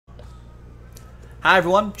Hi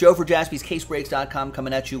everyone, Joe for JaspysCaseBreaks.com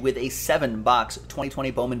coming at you with a 7-box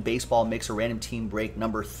 2020 Bowman Baseball Mixer Random Team Break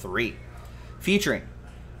number 3. Featuring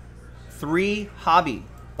 3 hobby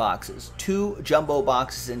boxes, 2 jumbo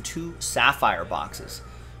boxes, and 2 sapphire boxes.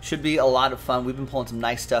 Should be a lot of fun. We've been pulling some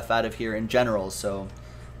nice stuff out of here in general, so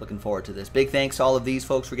looking forward to this. Big thanks to all of these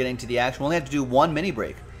folks for getting to the action. We only had to do 1 mini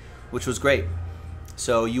break, which was great.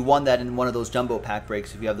 So you won that in one of those jumbo pack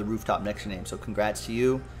breaks if you have the rooftop next to your name. So congrats to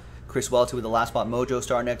you. Chris Welty with the Last Spot Mojo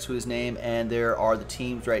star next to his name, and there are the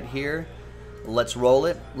teams right here. Let's roll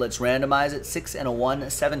it. Let's randomize it. 6 and a 1,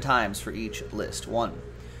 7 times for each list. 1,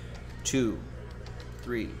 2,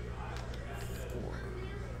 3, 4,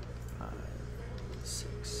 5,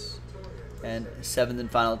 6, and 7th and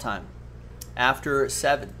final time. After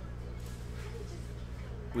 7,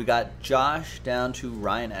 we got Josh down to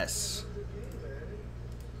Ryan S.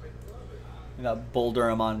 We got Bull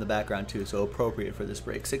Durham on in the background too, so appropriate for this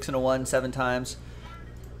break. 6 and a 1, 7 times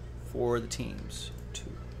for the teams. 2,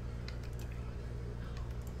 3,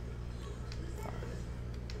 5,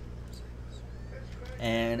 6,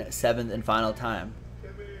 and 7th and final time.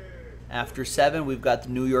 After 7, we've got the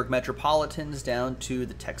New York Metropolitans down to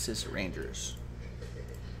the Texas Rangers.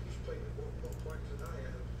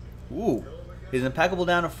 Ooh, he's impeccable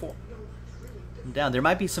down to 4. Down. There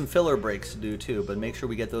might be some filler breaks to do too, but make sure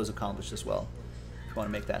we get those accomplished as well if you want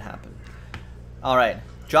to make that happen. All right,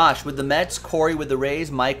 Josh with the Mets, Corey with the Rays,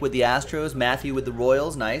 Mike with the Astros, Matthew with the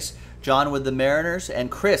Royals, nice, John with the Mariners, and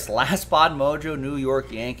Chris, Last Spot Mojo, New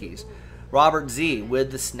York Yankees. Robert Z with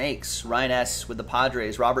the Snakes, Ryan S with the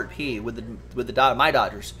Padres, Robert P with the my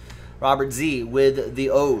Dodgers, Robert Z with the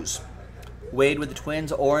O's. Wade with the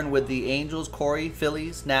Twins, Oren with the Angels, Corey,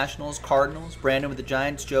 Phillies, Nationals, Cardinals, Brandon with the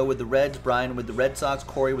Giants, Joe with the Reds, Brian with the Red Sox,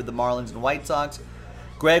 Corey with the Marlins and White Sox,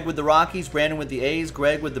 Greg with the Rockies, Brandon with the A's,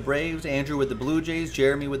 Greg with the Braves, Andrew with the Blue Jays,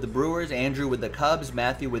 Jeremy with the Brewers, Andrew with the Cubs,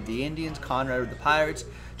 Matthew with the Indians, Conrad with the Pirates,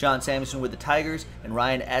 John Samuelson with the Tigers, and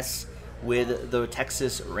Ryan S with the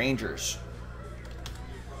Texas Rangers.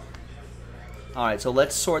 All right, so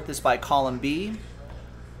let's sort this by column B.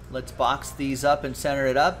 Let's box these up and center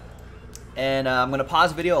it up. And I'm going to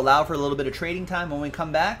pause the video, allow for a little bit of trading time. When we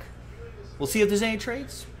come back, we'll see if there's any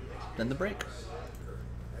trades, then the break.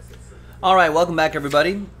 All right, welcome back,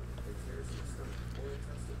 everybody.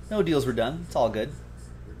 No deals were done. It's all good.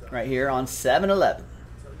 Right here on 7-Eleven.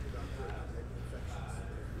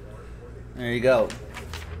 There you go.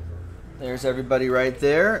 There's everybody right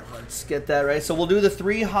there. Let's get that right. So we'll do the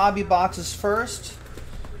 3 hobby boxes first.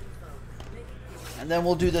 And then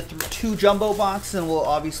we'll do the 2 jumbo boxes, and we'll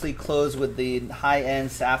obviously close with the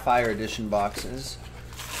high-end Sapphire Edition boxes.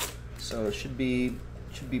 So it should be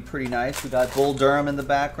pretty nice. We got Bull Durham in the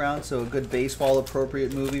background, so a good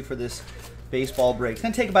baseball-appropriate movie for this baseball break. It's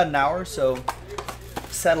going to take about an hour, so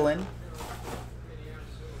settle in.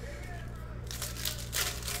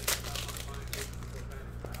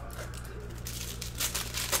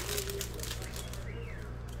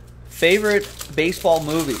 Favorite baseball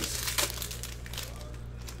movies?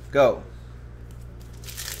 Go.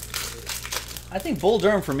 I think Bull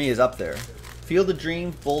Durham for me is up there. Field of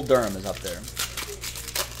Dreams, Bull Durham is up there.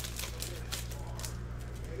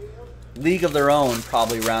 League of Their Own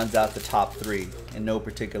probably rounds out the top 3 in no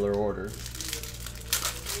particular order.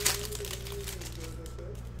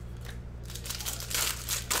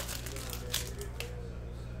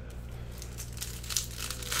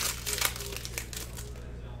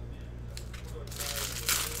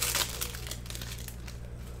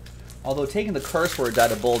 Although taking the curse words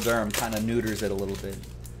out of Bull Durham kind of neuters it a little bit.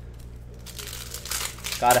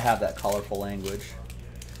 Gotta have that colorful language.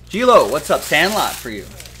 Gilo, what's up? Sandlot for you.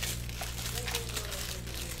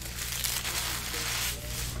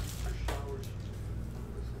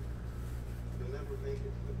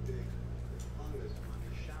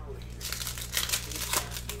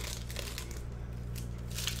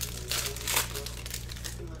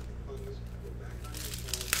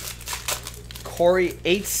 Corey,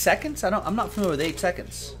 8 seconds? I'm not familiar with 8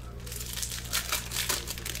 seconds.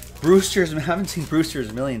 Brewster's, I haven't seen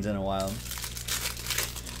Brewster's Millions in a while.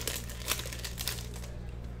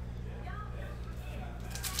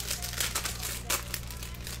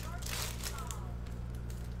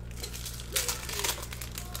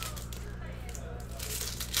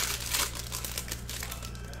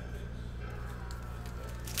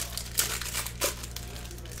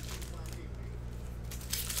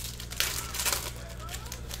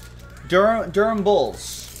 Durham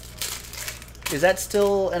Bulls. Is that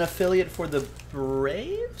still an affiliate for the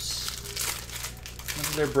Braves?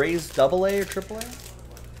 Is there Braves AA or AAA?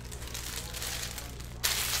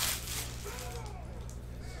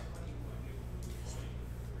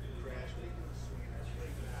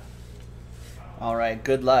 All right,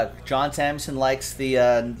 good luck. John Samuelson likes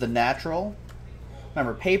the natural.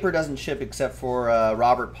 Remember, paper doesn't ship except for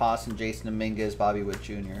Robert Posson, Jason Dominguez, Bobby Witt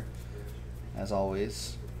Jr. As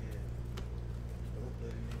always.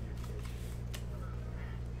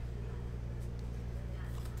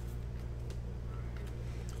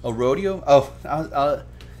 A rodeo? Oh,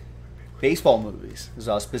 baseball movies is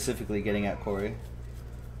what I was specifically getting at, Corey.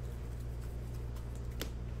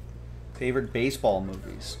 Favorite baseball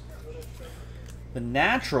movies. The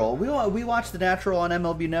Natural. We watched The Natural on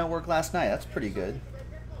MLB Network last night. That's pretty good.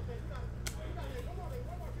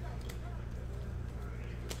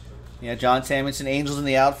 Yeah, John Samuelson, Angels in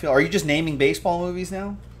the Outfield. Are you just naming baseball movies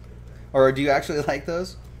now? Or do you actually like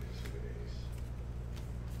those?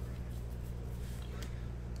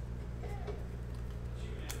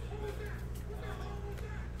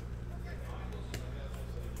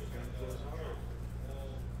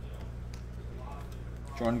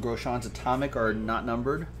 Jordan Groshon's Atomic are not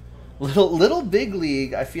numbered. Little Big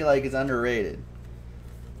League, I feel like, is underrated.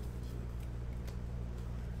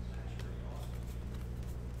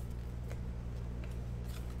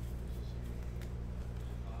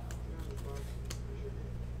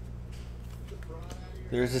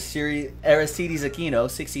 There's a series, Aristides Aquino,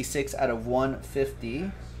 66 out of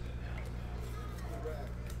 150.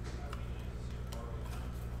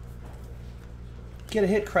 Get a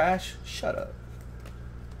hit, Crash. Shut up.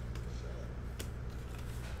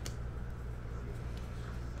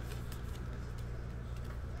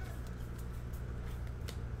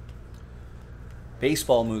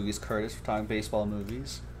 Baseball movies, Curtis. We're talking baseball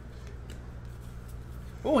movies.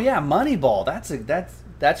 Oh yeah, Moneyball.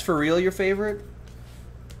 That's for real your favorite?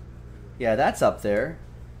 Yeah, that's up there.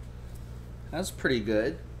 That's pretty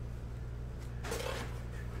good.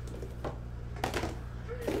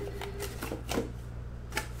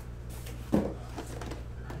 I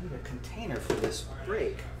need a container for this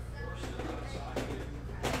break.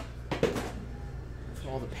 For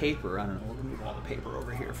all the paper, I don't know. We'll move all the paper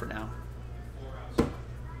over here for now.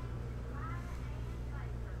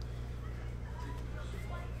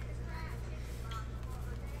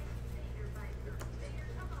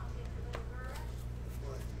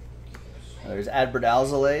 There's Adbert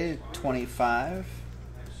Alzolay, 25.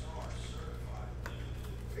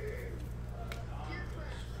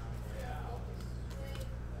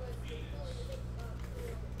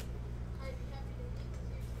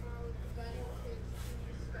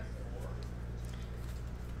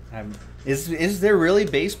 Is there really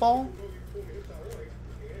baseball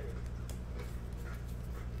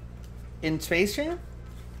in Space Jam?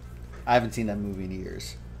 I haven't seen that movie in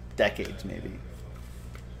years. Decades, maybe.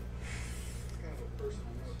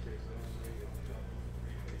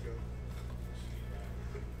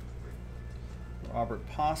 Robert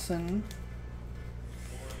Posson.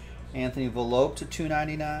 Anthony Volpe to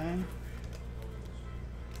 299.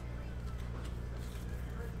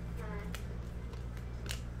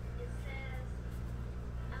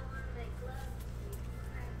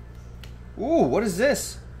 Ooh, what is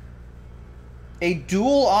this? A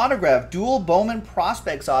dual autograph, dual Bowman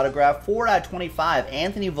Prospects autograph, 4 out of 25.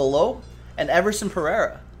 Anthony Volpe and Everson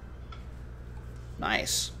Pereira.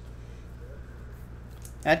 Nice.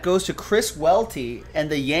 That goes to Chris Welty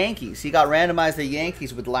and the Yankees. He got randomized the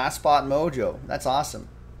Yankees with Last Spot Mojo. That's awesome.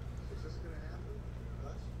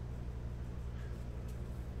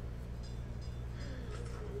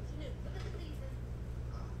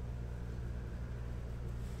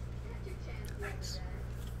 Nice.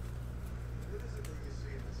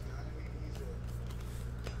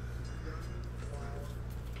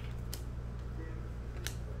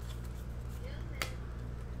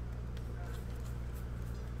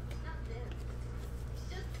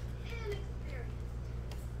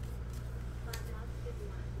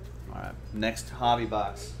 All right, next hobby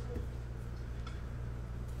box.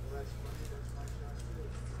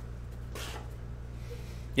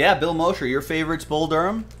 Yeah, Bill Mosher, your favorite's Bull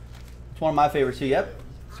Durham? It's one of my favorites too. Yep,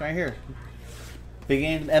 it's right here.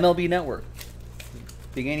 Beginning MLB Network.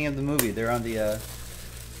 Beginning of the movie. They're on the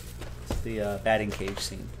batting cage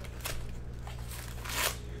scene.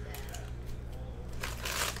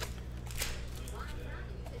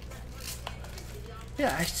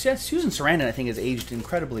 Yeah, Susan Sarandon, I think, has aged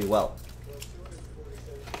incredibly well.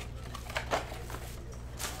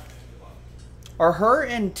 Are her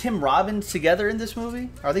and Tim Robbins together in this movie?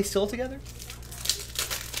 Are they still together?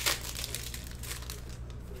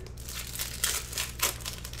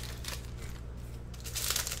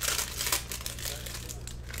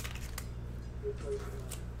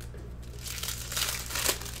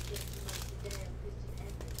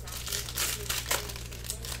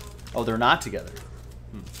 Oh, they're not together.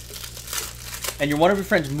 And one of your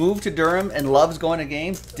friends moved to Durham and loves going to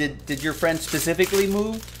games. Did your friend specifically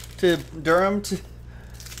move to Durham to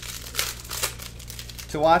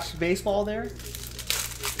watch baseball there?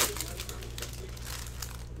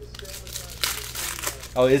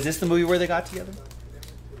 Oh, is this the movie where they got together?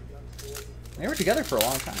 They were together for a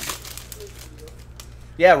long time.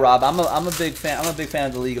 Yeah, Rob, I'm a big fan. I'm a big fan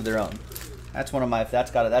of The League of Their Own. That's one of my.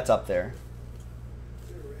 That's up there.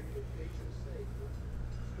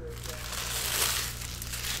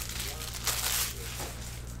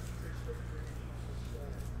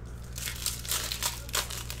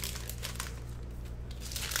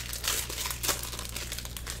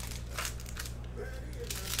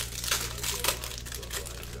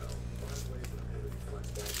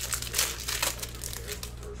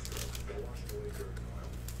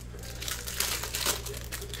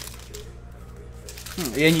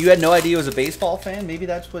 And you had no idea he was a baseball fan? Maybe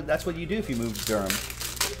that's what you do if you move to Durham.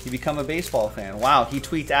 You become a baseball fan. Wow, he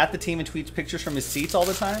tweets at the team and tweets pictures from his seats all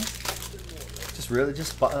the time?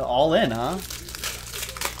 Just all in, huh?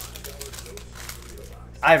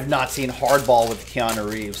 I have not seen Hardball with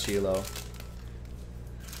Keanu Reeves, Chilo.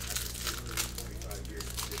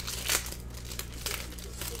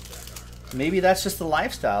 Maybe that's just the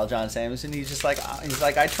lifestyle, John Samuelson. He's like,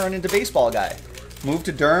 I turn into baseball guy. Move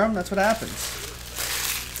to Durham, that's what happens.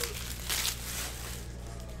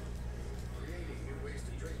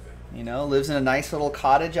 You know, lives in a nice little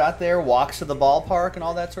cottage out there, walks to the ballpark and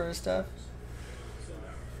all that sort of stuff.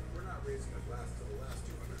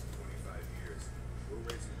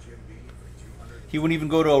 He wouldn't even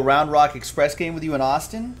go to a Round Rock Express game with you in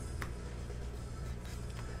Austin?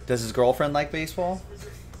 Does his girlfriend like baseball?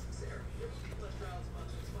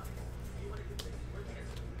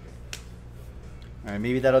 All right,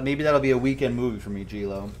 maybe that'll be a weekend movie for me,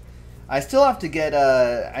 G-Lo. I still have to get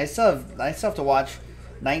I still have to watch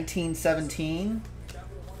 1917.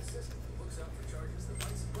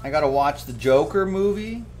 I gotta watch the Joker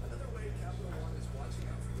movie.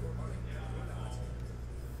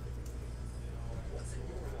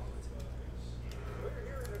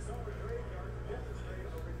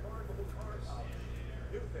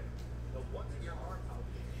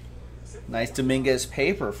 Nice Dominguez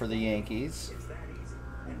paper for the Yankees.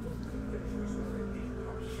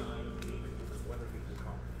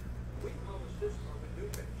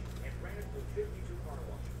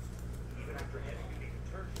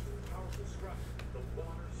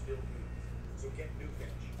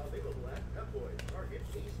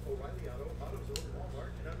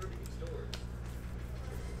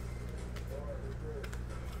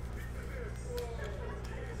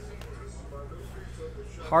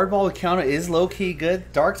 Hardball with Keanu is low-key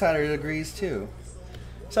good. Darksider agrees too.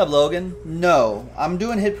 What's up, Logan? No, I'm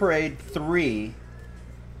doing Hit Parade 3.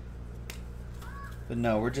 But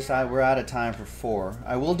no, we're out of time for 4.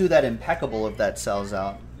 I will do that Impeccable if that sells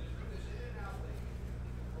out.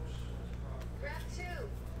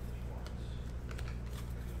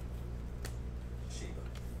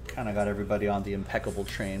 Kind of got everybody on the Impeccable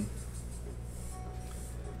train.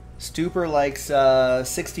 Stupor likes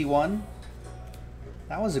 61.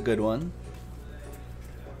 That was a good one.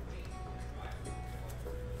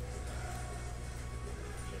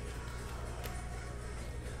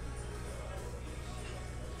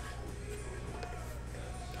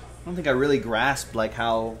 I don't think I really grasped like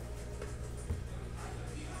how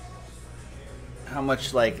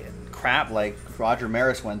much like crap like Roger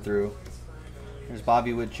Maris went through. There's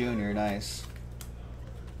Bobby Witt Jr. Nice.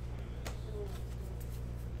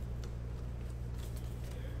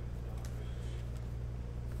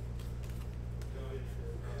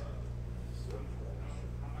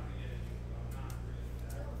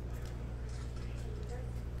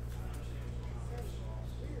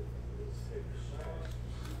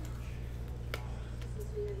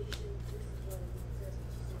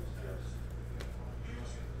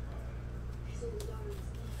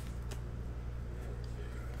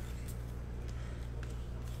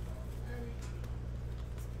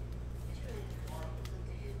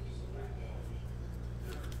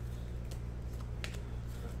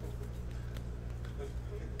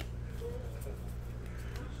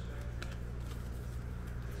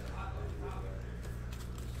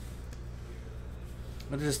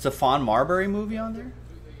 What is this, Stephon Marbury movie on there?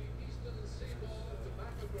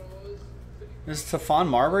 There's a Stephon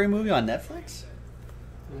Marbury movie on Netflix?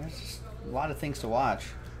 There's just a lot of things to watch.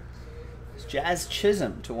 It's Jazz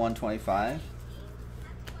Chisholm to 125.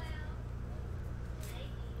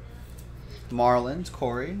 Marlins,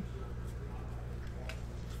 Corey.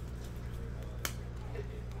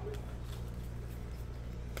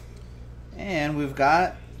 And we've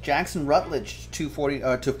got Jackson Rutledge to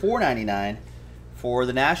 499. For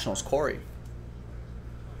the Nationals, Corey.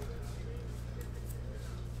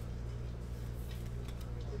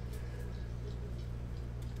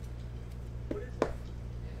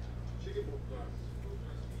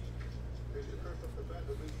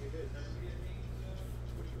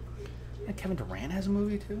 And Kevin Durant has a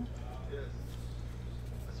movie too?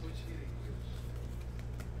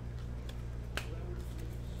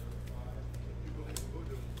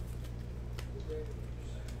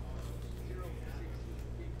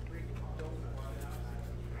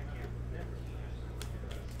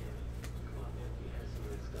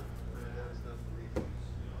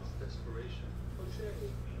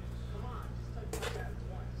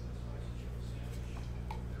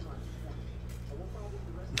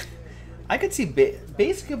 I could see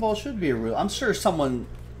basketball should be a rule. I'm sure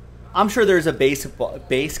there's a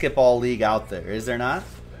basketball league out there. Is there not?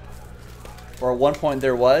 Or at one point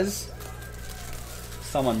there was.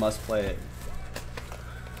 Someone must play it.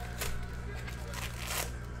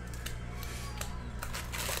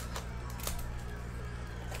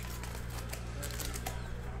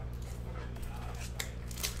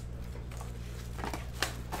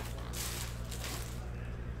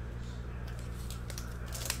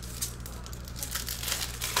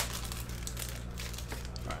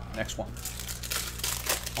 Next one.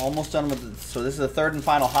 Almost done with it. So this is the third and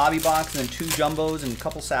final hobby box, and then 2 jumbos and a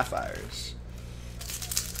couple sapphires.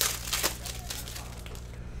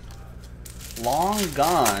 Long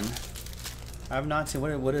Gone. I have not seen.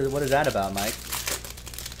 What is that about, Mike?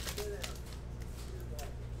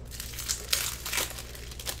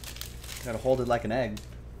 Gotta hold it like an egg.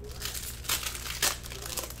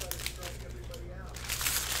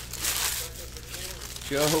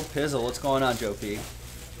 Joe Pizzle, what's going on, Joe P?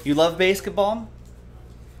 You love basketball?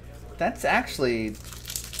 That's actually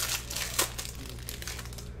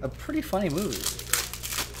a pretty funny movie.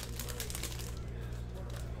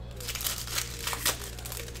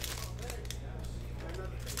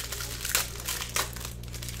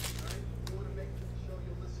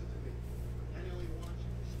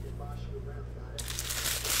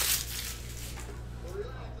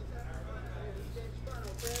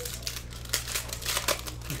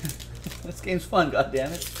 This game's fun,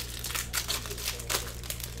 goddammit.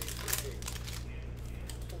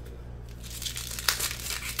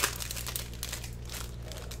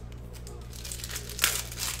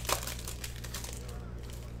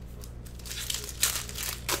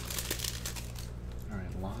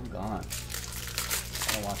 Alright, Long Gone.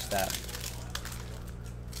 I'll watch that.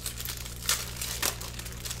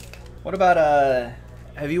 What about,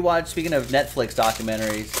 have you watched, speaking of Netflix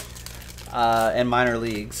documentaries and minor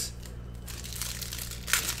leagues,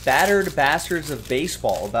 Battered Bastards of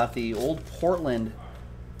Baseball, about the old Portland,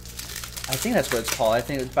 I think that's what it's called. I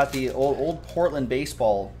think it's about the old Portland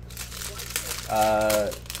baseball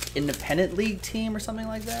independent league team or something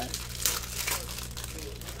like that.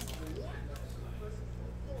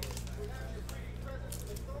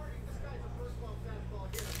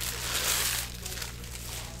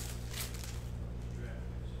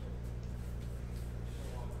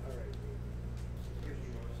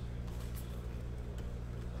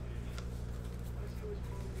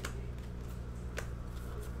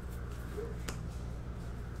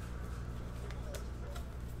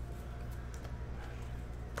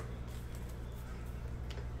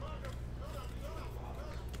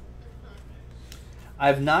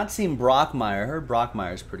 I've not seen Brockmire. I heard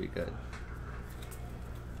Brockmire's pretty good.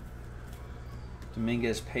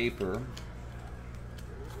 Dominguez paper.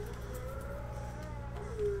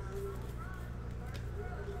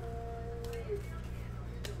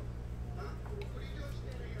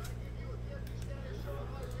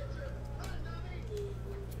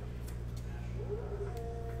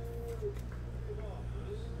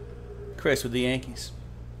 Chris with the Yankees.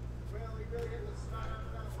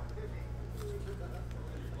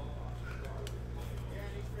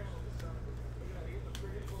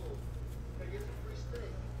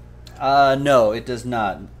 No, it does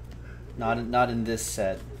not. Not in this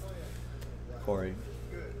set, Corey.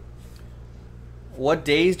 What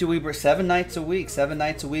days do we... 7 nights a week. 7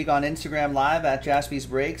 nights a week on Instagram Live at Jaspy's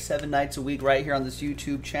Breaks. 7 nights a week right here on this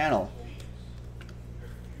YouTube channel.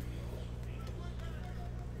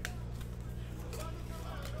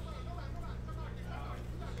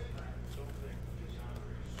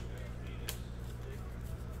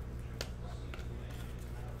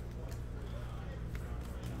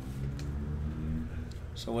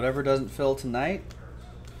 So whatever doesn't fill tonight,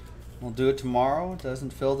 we'll do it tomorrow. It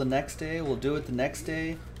doesn't fill the next day, we'll do it the next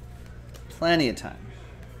day. Plenty of time.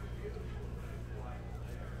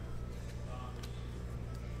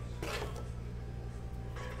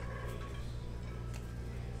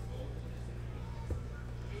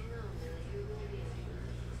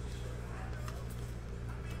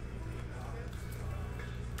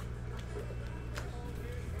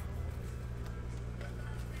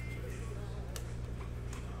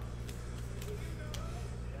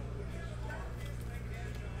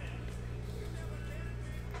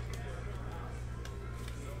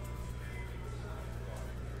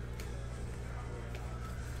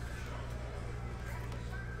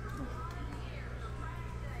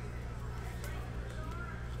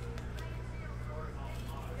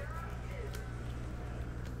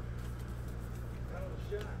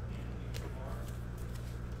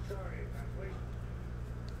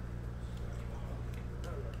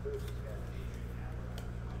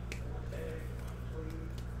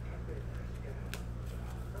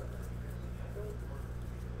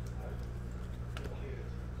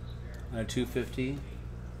 a 250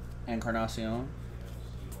 Encarnacion.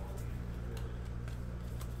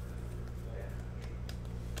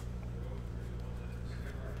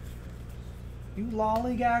 You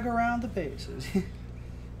lollygag around the bases.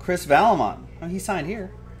 Chris Valamont. Oh, he signed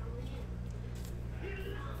here.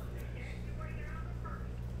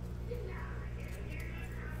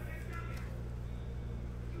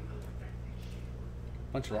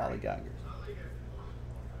 Bunch of lollygaggers.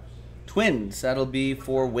 Twins. That'll be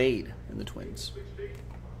for Wade and the Twins.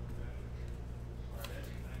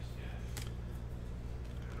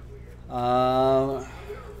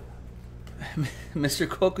 Mr.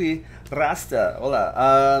 Koki Rasta.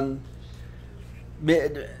 Hola.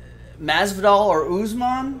 Masvidal or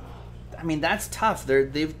Usman? I mean, that's tough.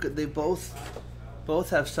 They both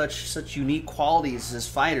have such unique qualities as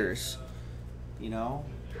fighters. You know,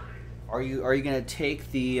 are you going to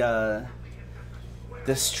take the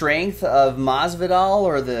strength of Masvidal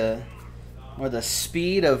or the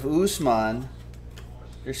speed of Usman?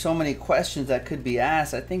 There's so many questions that could be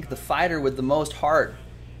asked. I think the fighter with the most heart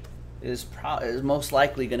is most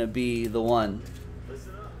likely going to be the one,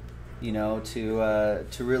 you know, to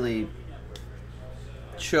really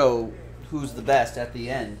show who's the best at the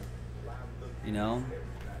end, you know.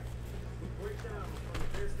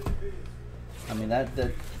 I mean, that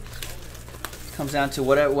comes down to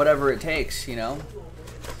whatever it takes, you know.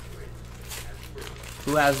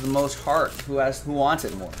 Who has the most heart? Who wants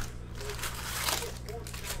it more?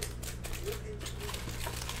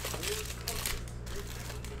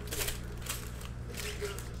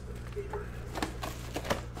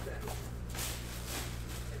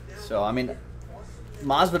 So, I mean,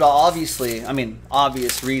 Masvidal obviously, I mean,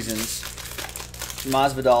 obvious reasons.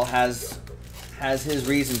 Masvidal has his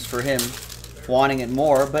reasons for him wanting it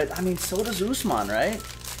more, but I mean, so does Usman, right?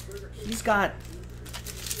 He's got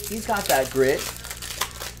that grit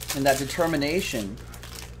and that determination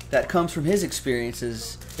that comes from his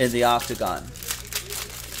experiences in the octagon.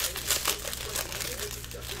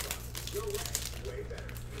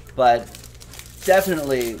 But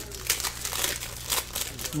definitely,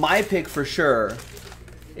 my pick for sure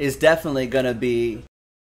is definitely going to be,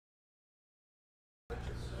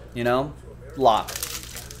 you know, lock.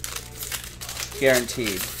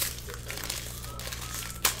 Guaranteed.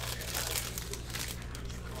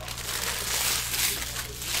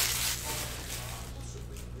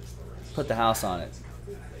 Put the house on it.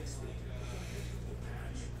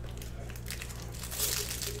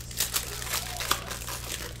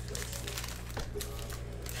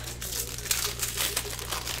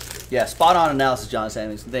 Yeah, spot on analysis, John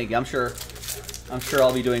Samuelson. Thank you. I'm sure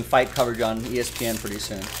I'll be doing fight coverage on ESPN pretty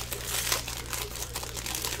soon.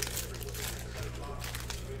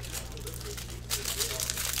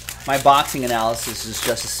 My boxing analysis is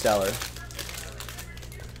just as stellar.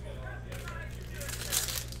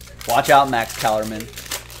 Watch out, Max Kellerman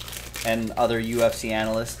and other UFC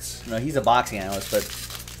analysts. No, he's a boxing analyst, but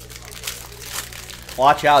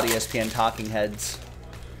watch out, ESPN talking heads.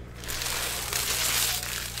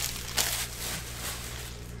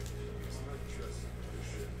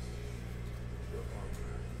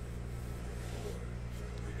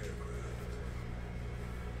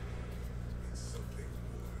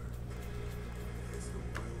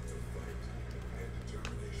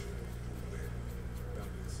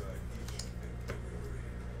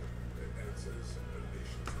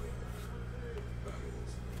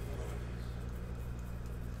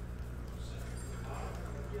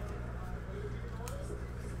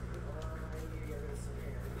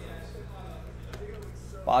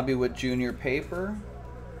 Bobby Witt Jr. paper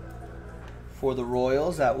for the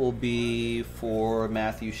Royals. That will be for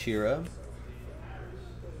Matthew Shearer.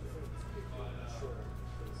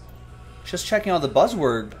 Just checking out the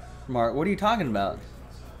buzzword, Mark. What are you talking about?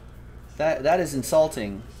 That is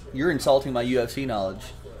insulting. You're insulting my UFC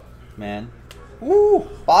knowledge, man. Woo!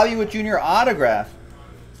 Bobby Witt Jr. autograph.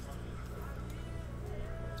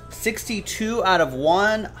 62 out of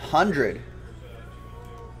 100.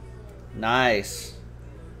 Nice.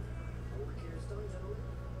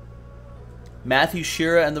 Matthew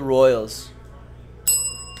Shearer and the Royals.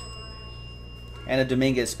 Anna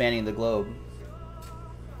Dominguez spanning the globe.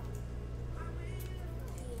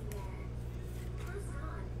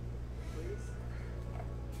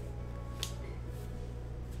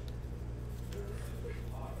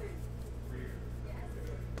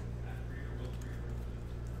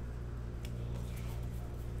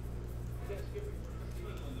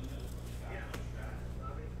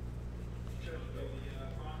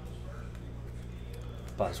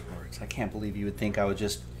 Buzzwords. I can't believe you would think I would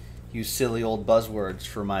just use silly old buzzwords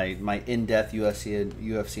for my in-depth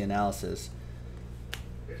UFC analysis.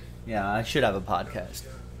 Yeah, I should have a podcast.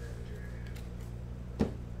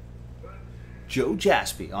 Joe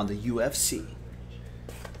Jaspy on the UFC.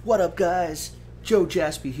 What up, guys? Joe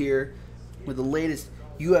Jaspy here with the latest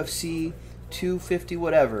UFC 250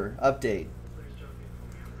 whatever update.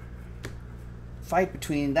 Fight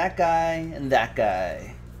between that guy and that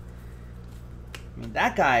guy. I mean,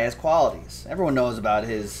 that guy has qualities. Everyone knows about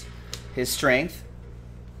his strength,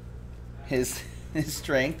 his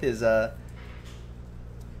strength,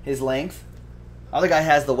 his length. Other guy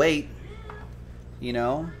has the weight. You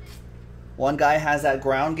know, one guy has that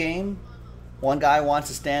ground game. One guy wants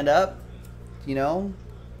to stand up. You know,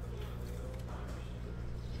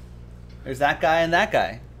 there's that guy and that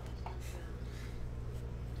guy.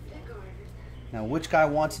 Now, which guy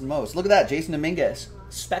wants it most? Look at that, Jason Dominguez,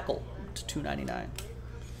 Speckle to $2.99.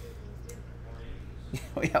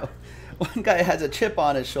 Yeah, one guy has a chip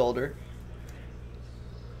on his shoulder.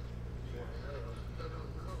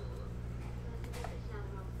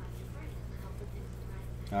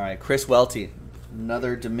 All right, Chris Welty,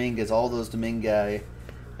 another Dominguez. All those Dominguez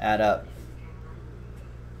add up.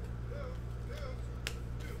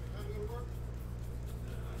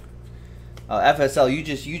 FSL,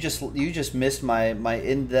 you just missed my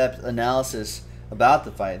in-depth analysis about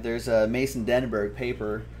the fight. There's a Mason Denberg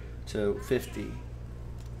paper to 50.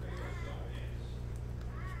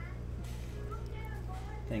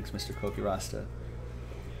 Thanks, Mr. Koki Rasta.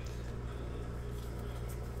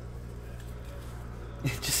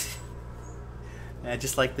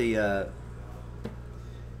 just like the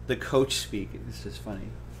coach speak. It's just funny.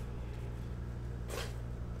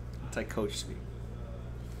 It's like coach speak.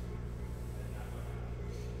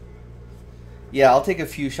 Yeah, I'll take a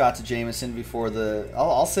few shots of Jameson before the...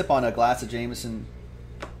 I'll sip on a glass of Jameson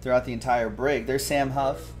throughout the entire break. There's Sam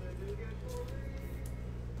Huff.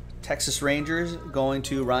 Texas Rangers going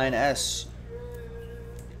to Ryan S.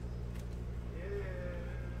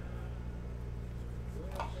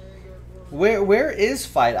 Where is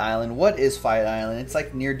Fight Island? What is Fight Island? It's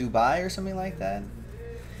like near Dubai or something like that?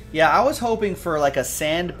 Yeah, I was hoping for like a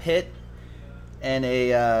sand pit and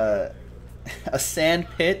a sand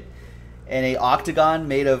pit and a octagon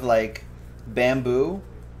made of like bamboo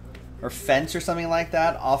or fence or something like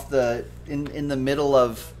that off the in the middle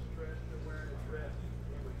of,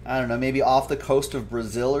 I don't know, maybe off the coast of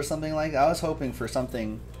Brazil or something like that. I was hoping for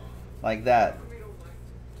something like that.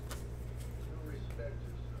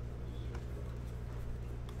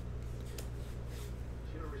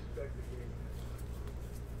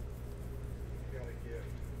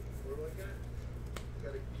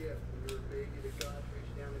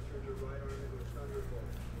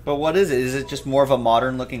 But what is it? Is it just more of a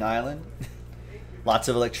modern looking island? Lots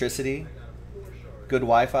of electricity? Good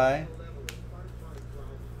Wi-Fi?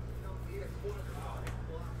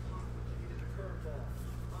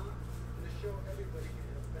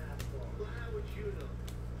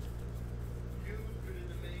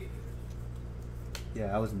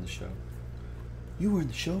 Yeah, I was in the show. You were in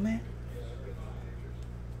the show, man?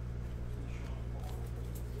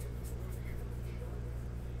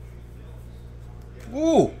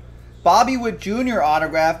 Ooh, Bobby Witt Jr.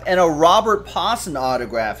 autograph and a Robert Pawson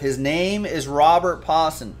autograph. His name is Robert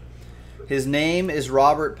Pawson. His name is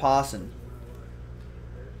Robert Pawson.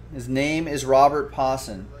 His name is Robert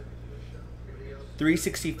Pawson.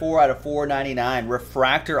 364 out of 499.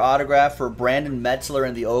 Refractor autograph for Brandon Metzler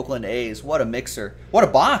and the Oakland A's. What a mixer. What a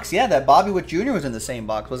box. Yeah, that Bobby Witt Jr. was in the same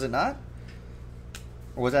box, was it not?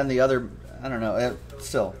 Or was that in the other? I don't know.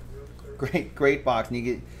 Still, great box.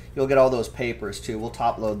 And you'll get all those papers too. We'll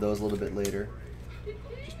top load those a little bit later.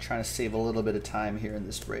 Just trying to save a little bit of time here in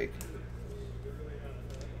this break.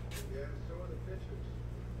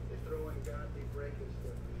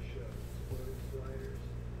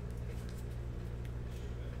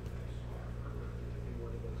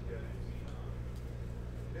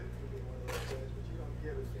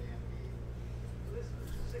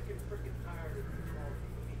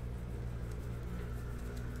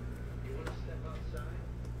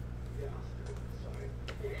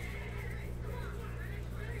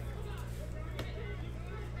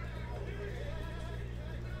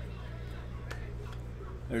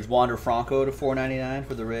 There's Wander Franco to $4.99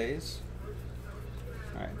 for the Rays.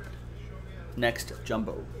 All right. Next,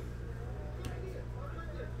 Jumbo.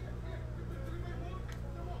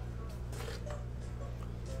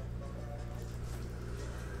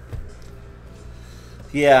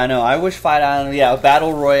 Yeah, I know. I wish Fight Island, yeah,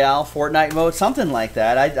 Battle Royale, Fortnite mode, something like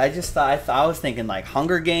that. I just thought, I was thinking like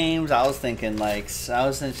Hunger Games. I was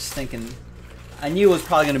just thinking, I knew it was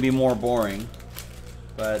probably going to be more boring,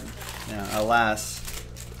 but you know, alas.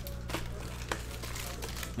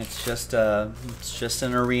 It's just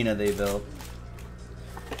an arena they built.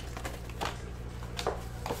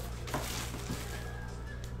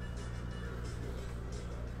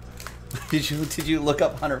 Did you look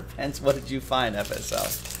up Hunter Pence? What did you find,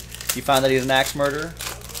 FSL? You found that he's an axe murderer?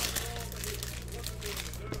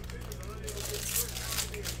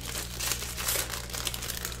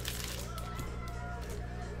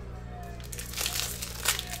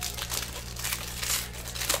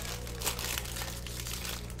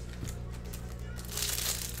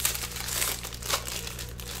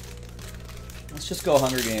 Let's just go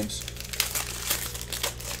Hunger Games.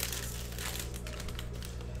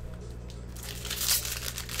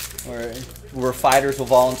 Where fighters will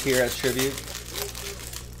volunteer as tribute.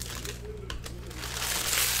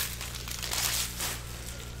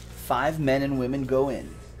 Five men and women go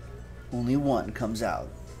in. Only one comes out.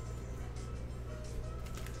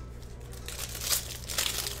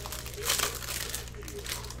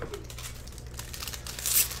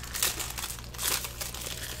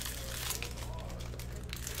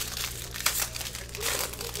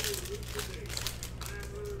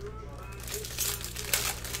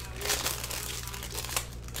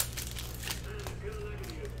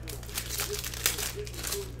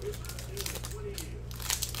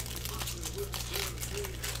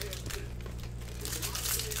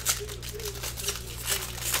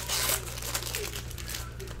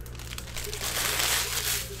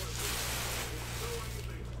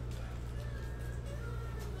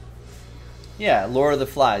 Yeah, Lord of the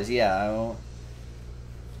Flies. Yeah,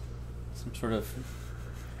 some sort of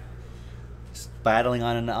just battling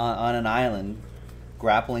on an island,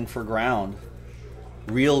 grappling for ground,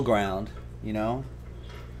 real ground. You know,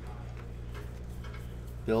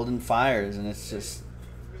 building fires, and it's just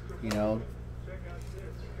you know,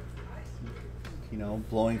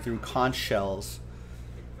 blowing through conch shells.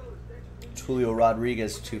 Julio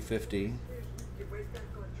Rodriguez 250.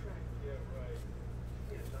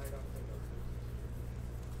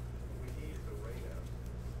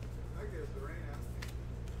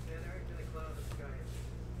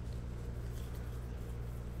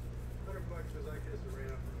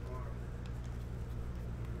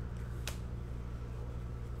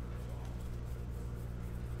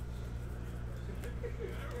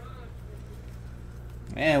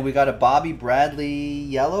 And we got a Bobby Bradley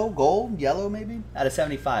yellow, gold, yellow maybe? Out of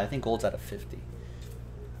 75. I think gold's out of 50.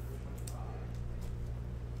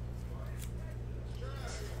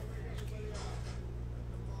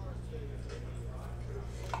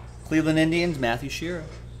 Cleveland Indians, Matthew Shearer.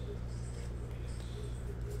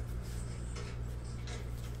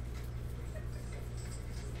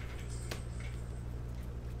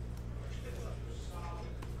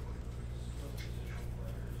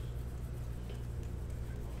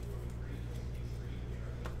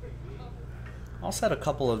 I'll set a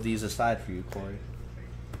couple of these aside for you, Corey.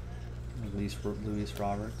 Luis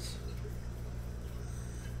Roberts.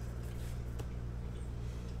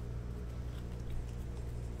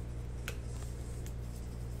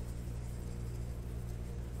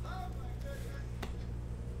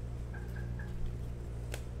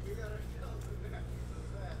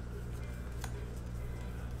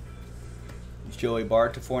 Joey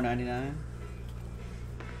Bart to $4.99.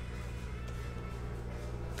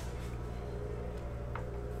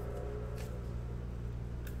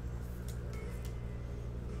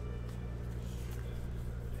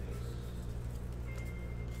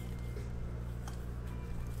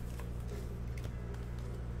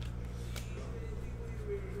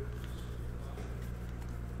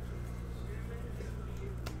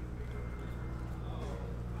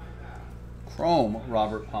 Chrome,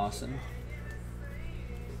 Robert Pawson.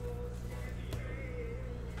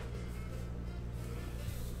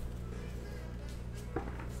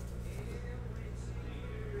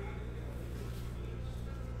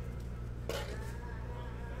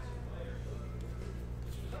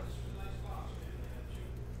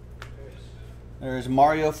 There's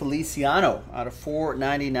Mario Feliciano out of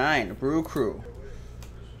 $4.99. Brew Crew.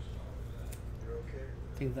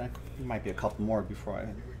 I think that might be a couple more before I...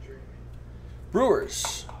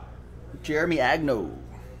 Brewers, Jeremy Agnew.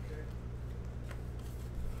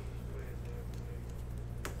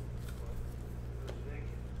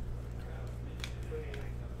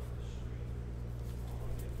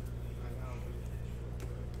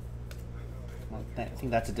 Well, I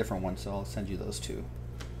think that's a different one, so I'll send you those two.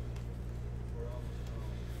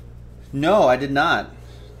 No, I did not.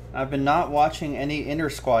 I've been not watching any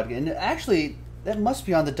inter-squad. And actually, that must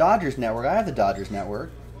be on the Dodgers network. I have the Dodgers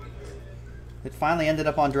network. It finally ended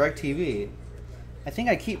up on DirecTV. I think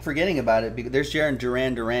I keep forgetting about it because there's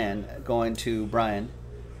Duran going to Brian.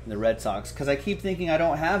 the Red Sox. Because I keep thinking I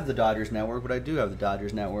don't have the Dodgers Network, but I do have the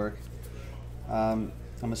Dodgers Network. I'm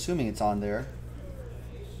assuming it's on there.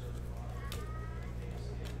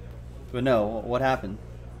 But no, what happened?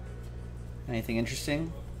 Anything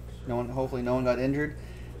interesting? No one. Hopefully no one got injured.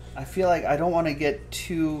 I feel like I don't want to get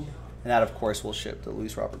too... And that, of course, will ship the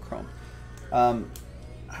Luis Robert Chrome. I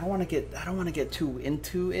don't want to get too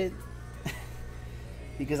into it.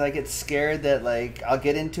 Because I get scared that, like, I'll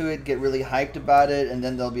get into it, get really hyped about it, and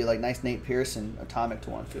then they'll be like, nice Nate Pearson, Atomic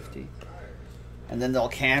to 150. And then they'll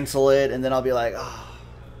cancel it, and then I'll be like, oh.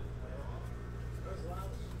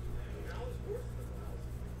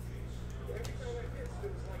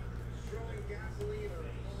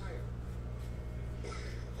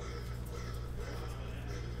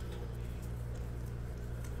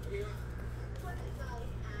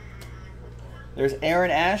 There's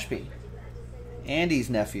Aaron Ashby, Andy's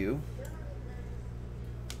nephew.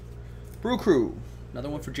 Brew Crew, another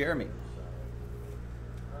one for Jeremy.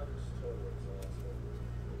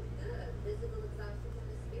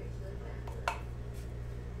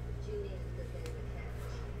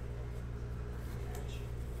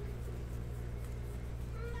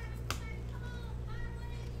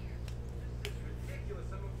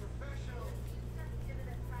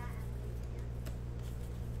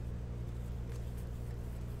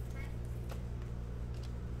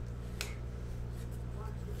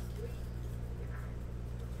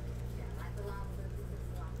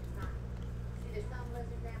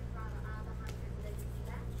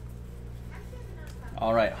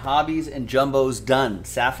 All right, hobbies and jumbos done.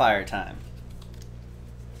 Sapphire time.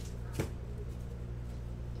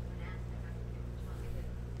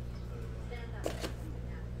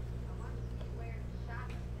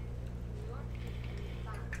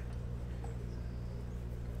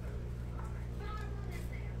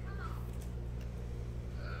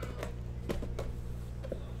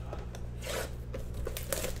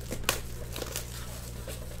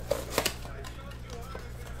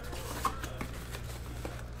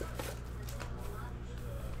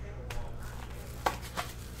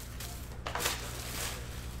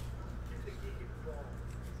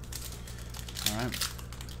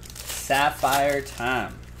 Sapphire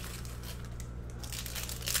time.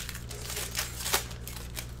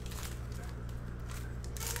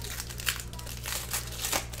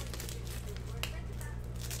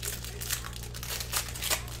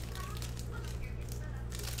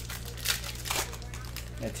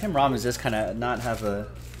 Yeah, Tim Robbins does kind of not have a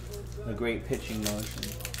great pitching motion.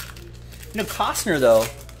 You know, Costner though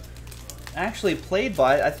actually played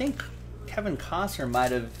by. I think Kevin Costner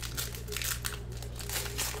might have.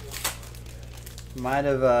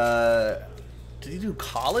 Did he do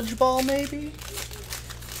college ball maybe?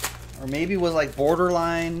 Or maybe was like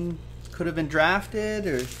borderline, could have been drafted,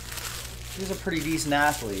 or he was a pretty decent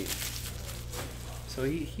athlete. So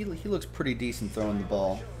he looks pretty decent throwing the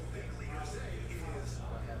ball.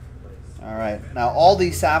 Alright, now all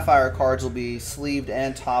these Sapphire cards will be sleeved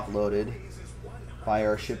and top loaded by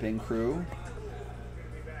our shipping crew.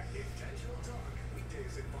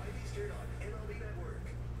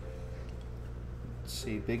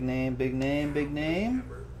 See, big name, big name, big name.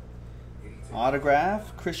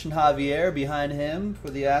 Autograph. Christian Javier behind him for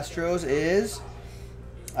the Astros is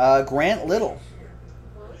Grant Little.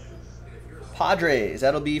 Padres.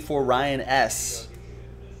 That'll be for Ryan S.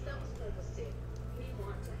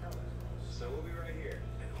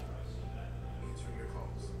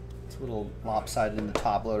 It's a little lopsided in the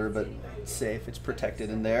top loader, but it's safe. It's protected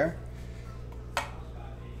in there.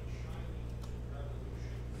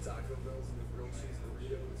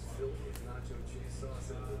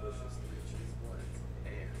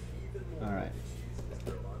 Alright.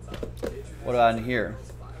 What about in here?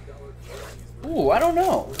 Ooh, I don't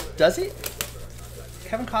know. Does he?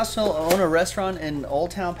 Kevin Costner own a restaurant in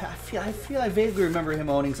Old Town? I feel I vaguely remember him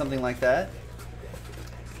owning something like that.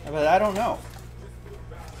 But I don't know.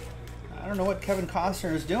 I don't know what Kevin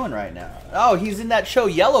Costner is doing right now. Oh, he's in that show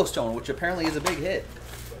Yellowstone, which apparently is a big hit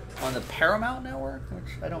on the Paramount Network,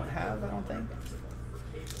 which I don't have, I don't think.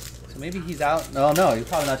 So maybe he's out. No, he's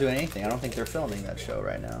probably not doing anything. I don't think they're filming that show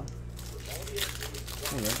right now.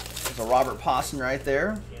 Anyway, there's a Robert Posson right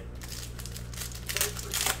there.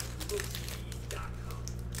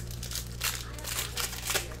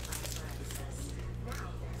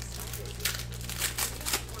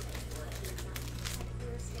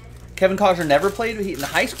 Kevin Costner never played? In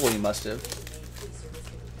high school he must have.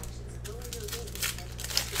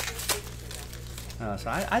 Oh, so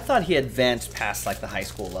I thought he advanced past like the high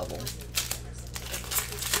school level.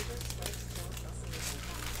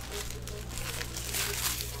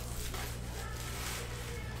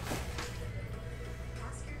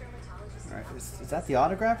 that the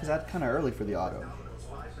autograph? Is that kind of early for the auto?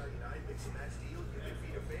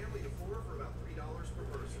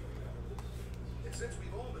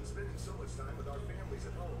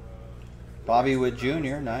 Bobby Wood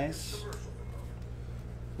Jr., nice.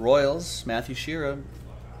 Royals, Matthew Shearer.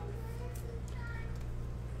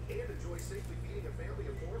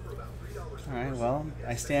 All right, well,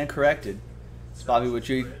 I stand corrected. It's Bobby Wood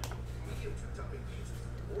Jr.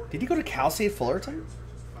 Did he go to Cal State Fullerton?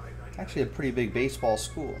 Actually a pretty big baseball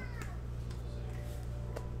school.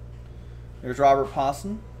 There's Robert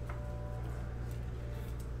Posson.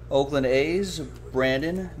 Oakland A's,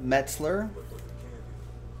 Brandon Metzler.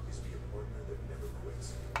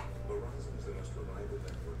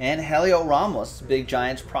 And Helio Ramos, big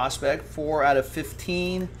Giants prospect, 4 out of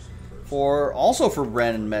 15 also for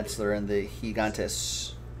Brandon Metzler and the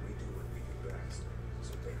Gigantes.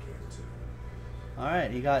 All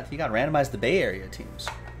right, he got randomized the Bay Area teams.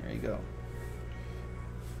 There you go.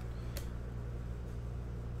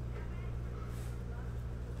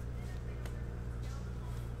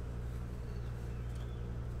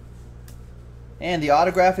 And the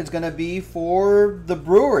autograph is going to be for the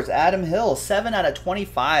Brewers, Adam Hill, 7 out of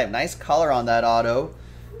 25. Nice color on that auto.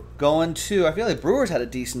 Going to, I feel like Brewers had a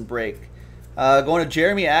decent break. Going to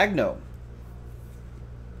Jeremy Agno.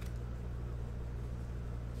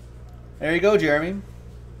 There you go, Jeremy.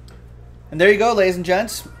 And there you go, ladies and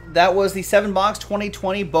gents. That was the 7-box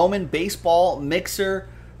 2020 Bowman Baseball Mixer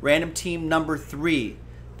Random Team number 3.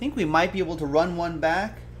 I think we might be able to run one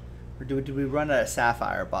back. Or do we run out of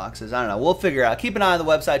Sapphire boxes? I don't know. We'll figure it out. Keep an eye on the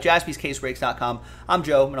website, jaspyscasebreaks.com. I'm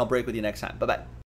Joe, and I'll break with you next time. Bye-bye.